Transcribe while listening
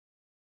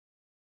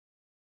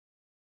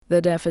The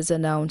death is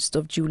announced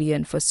of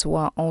Julian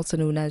Francois, also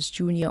known as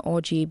Junior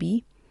or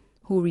JB,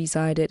 who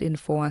resided in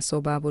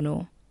Foaso,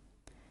 Babono.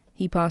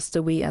 He passed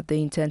away at the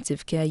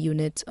intensive care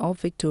unit of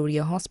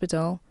Victoria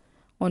Hospital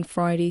on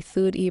Friday,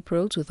 3rd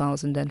April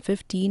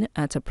 2015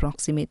 at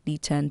approximately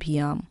 10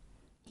 p.m.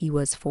 He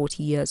was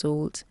 40 years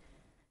old.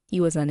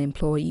 He was an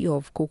employee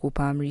of Coco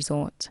Palm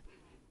Resort.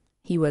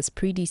 He was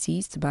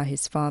predeceased by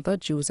his father,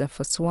 Joseph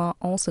Francois,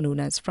 also known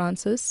as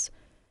Francis,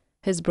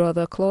 his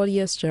brother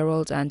Claudius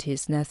Gerald, and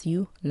his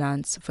nephew,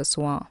 Lance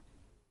Francois.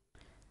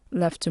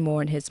 Left to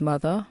mourn his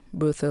mother,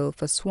 Berthel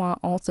Francois,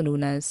 also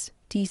known as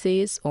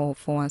Tisses or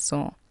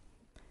Foisson.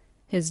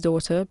 His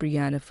daughter,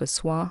 Brianna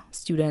Francois,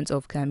 student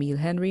of Camille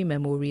Henry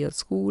Memorial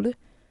School.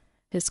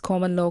 His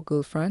common-law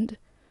girlfriend,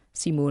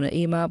 Simona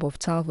Amab of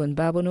Talvin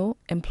Babono,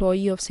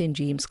 employee of St.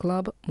 James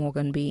Club,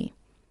 Morgan Bay.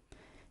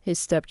 His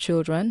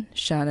stepchildren,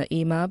 Shanna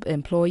Amab,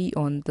 employee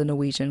on the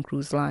Norwegian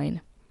Cruise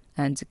Line,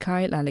 and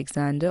Kyle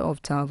Alexander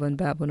of Talvin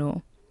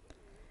Babono.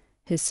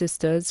 His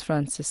sisters,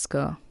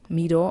 Francisca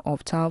Midor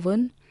of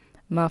Talvin,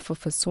 Martha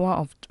Francois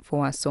of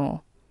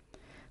Foisson,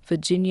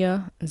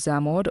 Virginia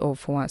Zamod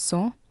of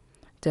Foisson,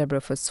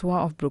 Deborah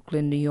Francois of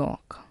Brooklyn, New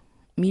York,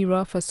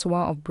 Mira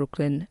Francois of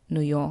Brooklyn,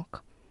 New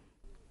York.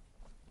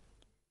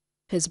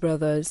 His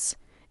brothers,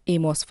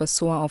 Amos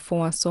Francois of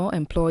Foisson,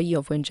 employee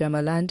of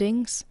Windjammer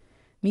Landings,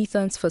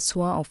 Methans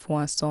Francois of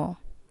Foisson,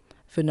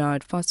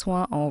 Bernard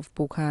Francois of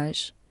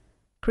Bocage,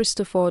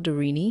 Christopher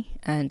Dorini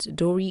and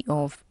Dory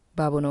of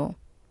Babono.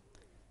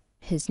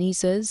 His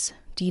nieces,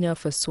 Dina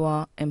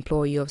Francois,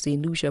 employee of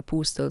St. Lucia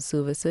Postal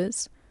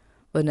Services,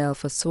 Vanel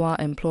Francois,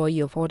 employee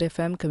of Hot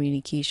FM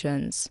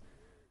Communications,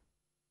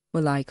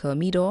 Malika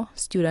Midor,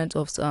 student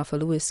of Sir Arthur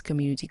Lewis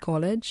Community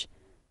College,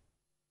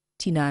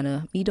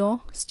 Tinana Midor,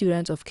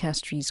 student of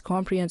Castries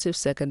Comprehensive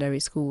Secondary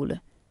School,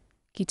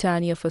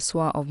 Kitania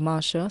Francois of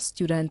Marsha,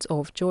 student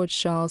of George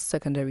Charles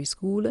Secondary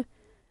School,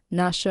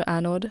 Nasha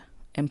Anod,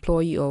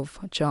 employee of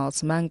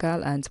Charles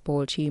Mangal and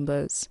Paul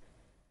Chambers,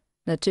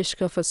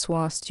 Natishka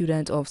Francois,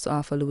 student of Sir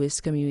Arthur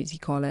Lewis Community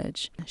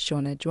College,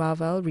 Shauna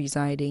Dwavel,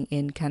 residing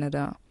in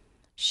Canada,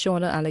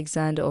 Shauna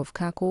Alexander of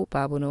Kako,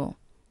 Babono.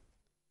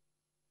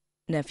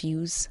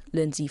 Nephews,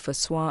 Lindsay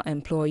Francois,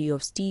 employee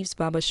of Steve's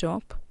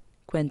Barbershop,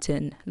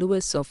 Quentin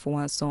Lewis of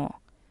Foisson,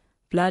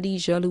 Vladi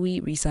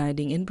Jean-Louis,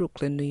 residing in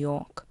Brooklyn, New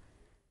York,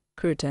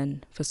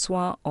 Curtin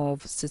Francois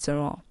of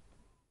Cicero,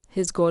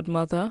 his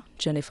godmother,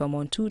 Jennifer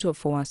Montout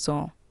of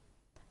Foisson,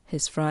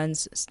 his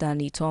friends,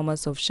 Stanley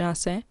Thomas of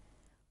Chassé,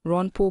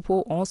 Ron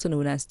Popo, also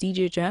known as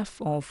DJ Jeff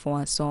of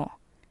Foisson,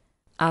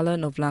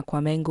 Alan of La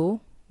Quamengo,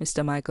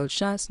 Mr. Michael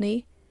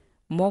Chasney,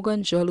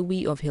 Morgan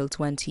Jean-Louis of Hill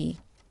 20.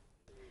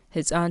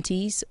 His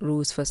aunties,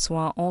 Rose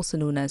Francois, also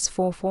known as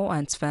Forfor,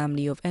 and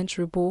family of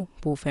Entrepot,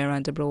 both here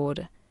and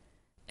abroad,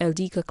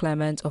 Eldika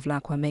Clement of La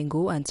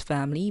Quamengo and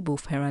family,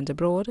 both here and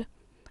abroad,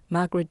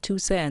 Margaret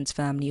Tousse and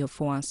family of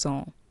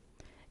Foisson,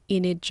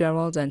 Enid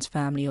Gerald and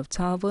family of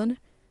Talvin,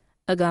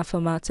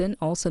 Agatha Martin,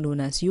 also known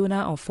as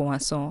Yona of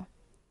Foisson,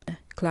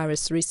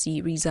 Clarice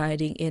Rissy,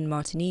 residing in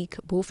Martinique,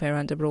 both here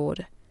and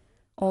abroad.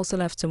 Also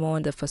left to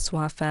mourn the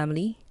Francois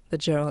family, the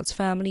Gerald's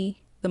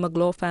family, the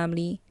Magloire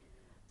family,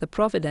 the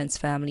Providence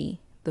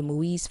family, the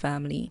Moise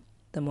family,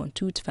 the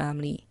Montout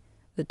family,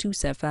 the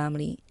Tousse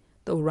family,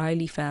 the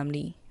O'Reilly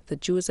family, the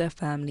Joseph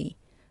family,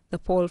 the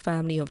Paul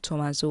family of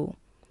Tomaso,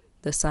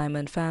 the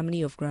Simon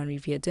family of Grand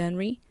Riviere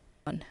Dennery,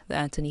 the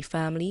Anthony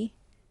family,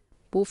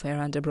 both here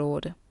and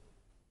abroad.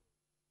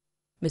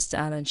 Mr.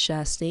 Alan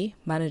Shastey,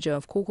 manager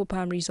of Coco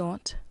Palm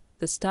Resort,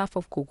 the staff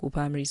of Coco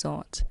Palm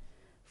Resort,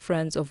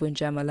 friends of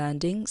Windjammer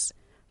Landings,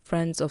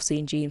 friends of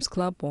St. James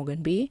Club,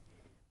 Morgan Bay,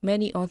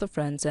 many other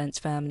friends and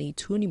family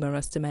too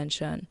numerous to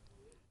mention.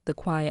 The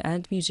choir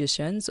and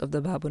musicians of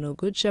the Babono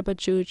Good Shepherd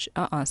Church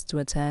are asked to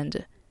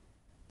attend.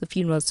 The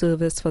funeral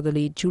service for the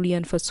late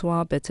Julian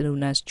Francois, better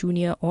known as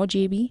Junior or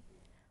JB,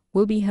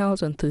 will be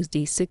held on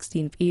Thursday,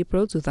 16th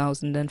April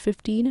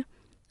 2015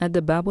 at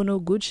the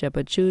Babono Good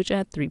Shepherd Church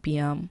at 3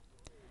 p.m.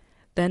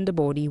 Then the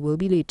body will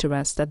be laid to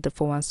rest at the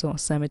Foisson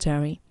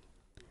Cemetery.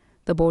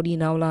 The body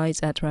now lies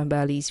at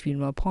Rambali's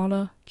Funeral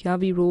Parlor,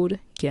 Calvi Road,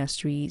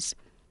 Castries.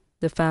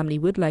 The family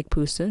would like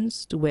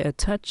persons to wear a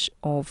touch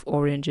of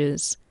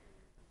oranges.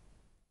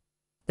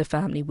 The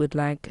family would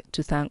like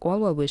to thank all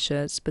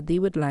well-wishers, but they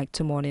would like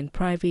to mourn in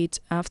private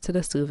after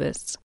the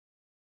service.